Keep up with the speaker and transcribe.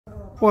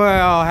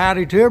Well,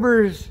 howdy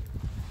tubers.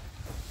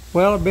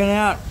 Well, I've been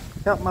out,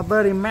 helped my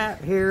buddy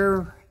Matt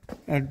here,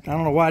 and I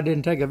don't know why I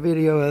didn't take a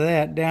video of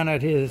that, down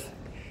at his,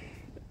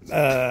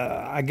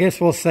 I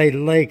guess we'll say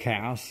lake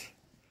house.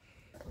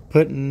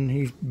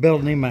 He's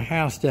building him a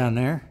house down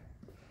there,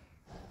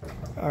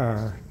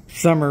 or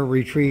summer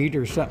retreat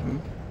or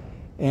something.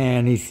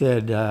 And he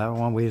said,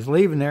 when we was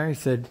leaving there, he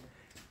said,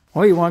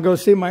 well, you want to go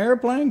see my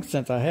airplane?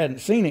 Since I hadn't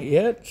seen it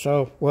yet.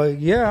 So, well,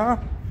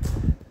 yeah.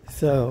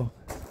 So,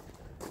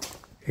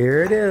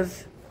 here it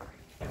is.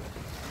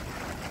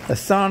 The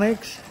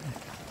Sonics.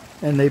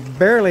 And they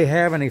barely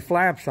have any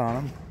flaps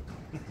on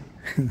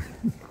them.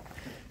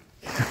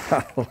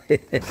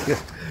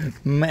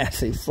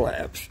 Massive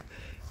flaps.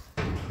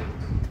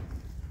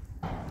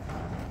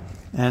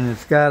 And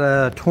it's got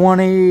a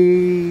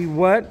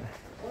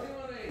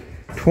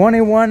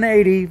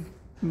 2180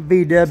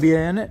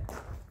 VW in it.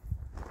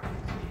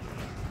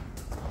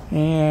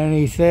 And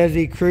he says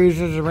he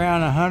cruises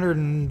around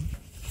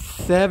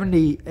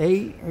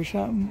 178 or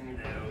something.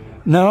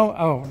 No?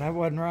 Oh, that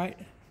wasn't right.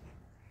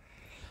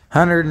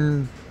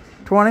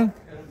 120?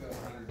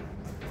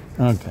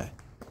 Okay.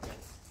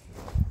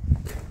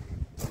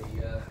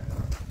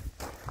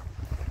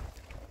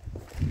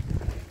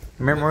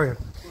 Remember,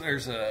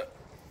 there's a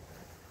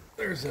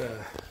I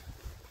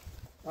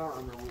don't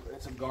remember,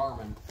 it's a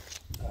Garmin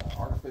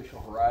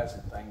artificial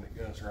horizon thing that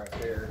goes right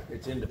there.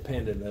 It's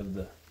independent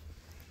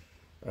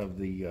of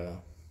the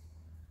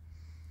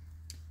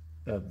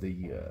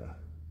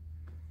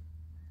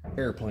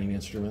airplane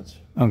instruments.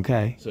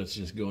 okay. So it's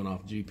just going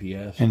off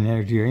GPS. And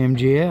there's your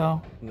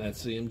MGL. And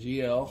that's the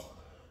MGL.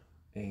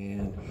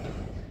 And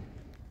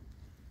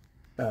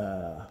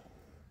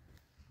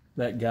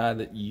that guy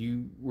that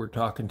you were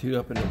talking to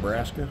up in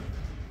Nebraska.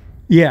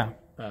 Yeah.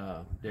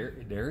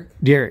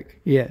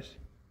 Derek, yes.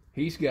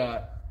 He's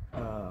got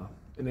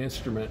an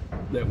instrument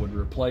that would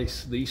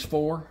replace these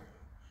four,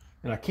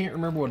 and I can't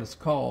remember what it's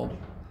called.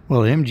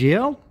 Well,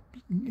 MGL?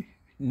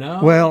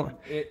 No. Well,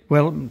 it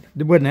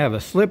wouldn't have a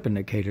slip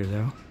indicator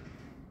though.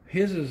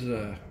 His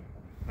is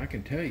I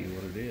can tell you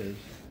what it is.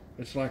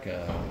 It's like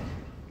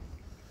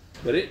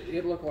but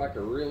it looked like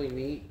a really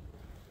neat.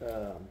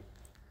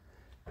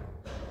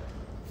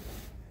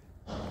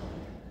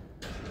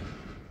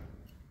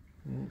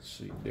 Let's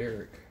see,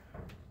 Derek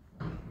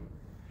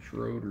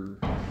Schroeder.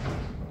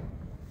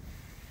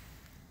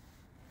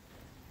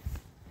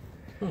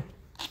 Huh.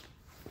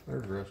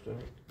 There's the rest of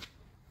it.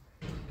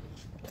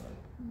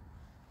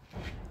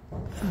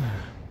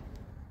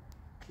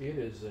 It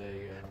is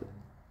a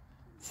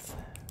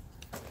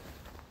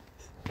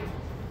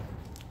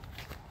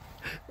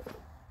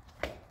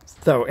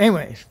So,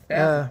 anyways,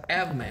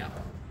 AvMap.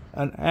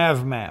 an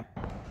AvMap.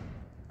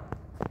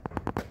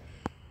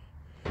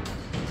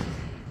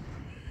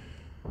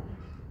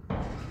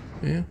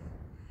 Yeah.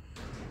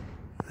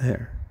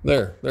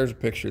 There's a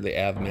picture of the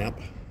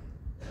AvMap.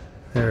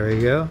 There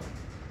we go.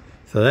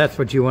 So that's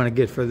what you want to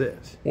get for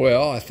this.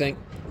 Well, I think.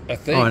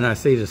 Oh, and I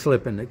see the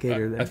slip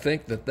indicator there. I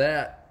think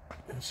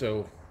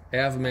so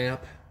AvMap,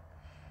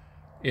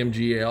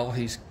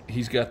 MGL.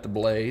 He's got the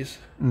Blaze.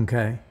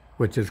 Okay,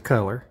 which is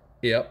color.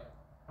 Yep.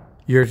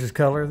 Yours is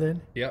color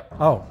then? Yep.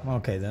 Oh,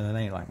 okay, then it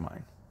ain't like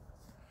mine.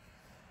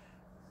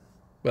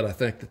 But I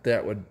think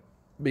that would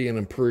be an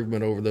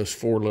improvement over those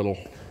four little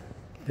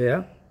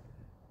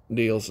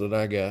deals that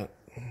I got.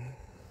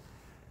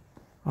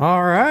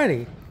 All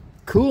righty.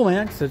 Cool,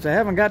 man, since I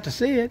haven't got to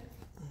see it.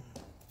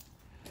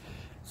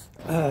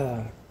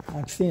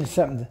 I'm seeing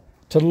something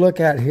to look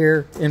at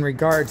here in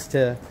regards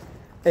to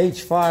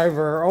H5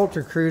 or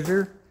Ultra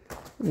Cruiser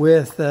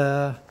with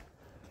oh,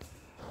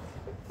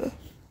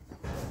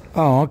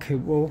 okay,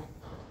 well,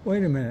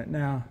 wait a minute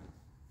now.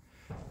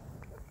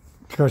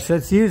 Because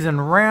it's using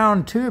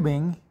round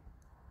tubing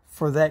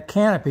for that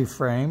canopy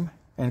frame.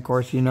 And of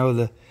course, you know,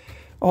 the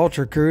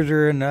Ultra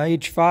Cruiser and the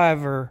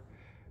H5 are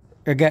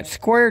got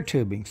square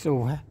tubing.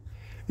 So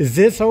is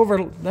this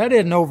that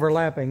isn't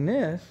overlapping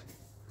this.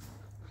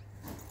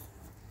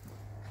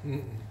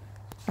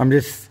 I'm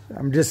just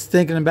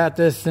thinking about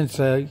this since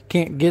you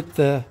can't get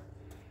the.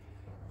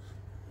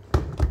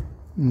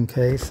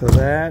 Okay, so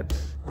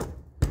that's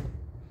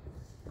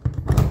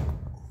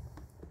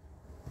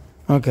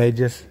okay.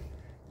 Just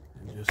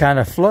kind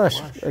of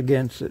flush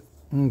against it.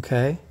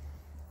 Okay.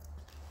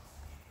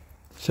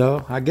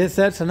 So I guess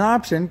that's an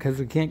option because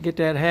we can't get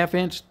that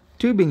 1/2-inch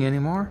tubing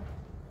anymore.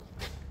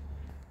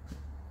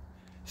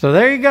 So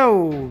there you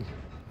go.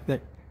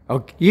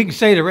 Okay, you can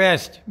say the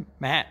rest,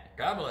 Matt.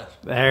 God bless.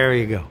 There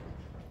you go.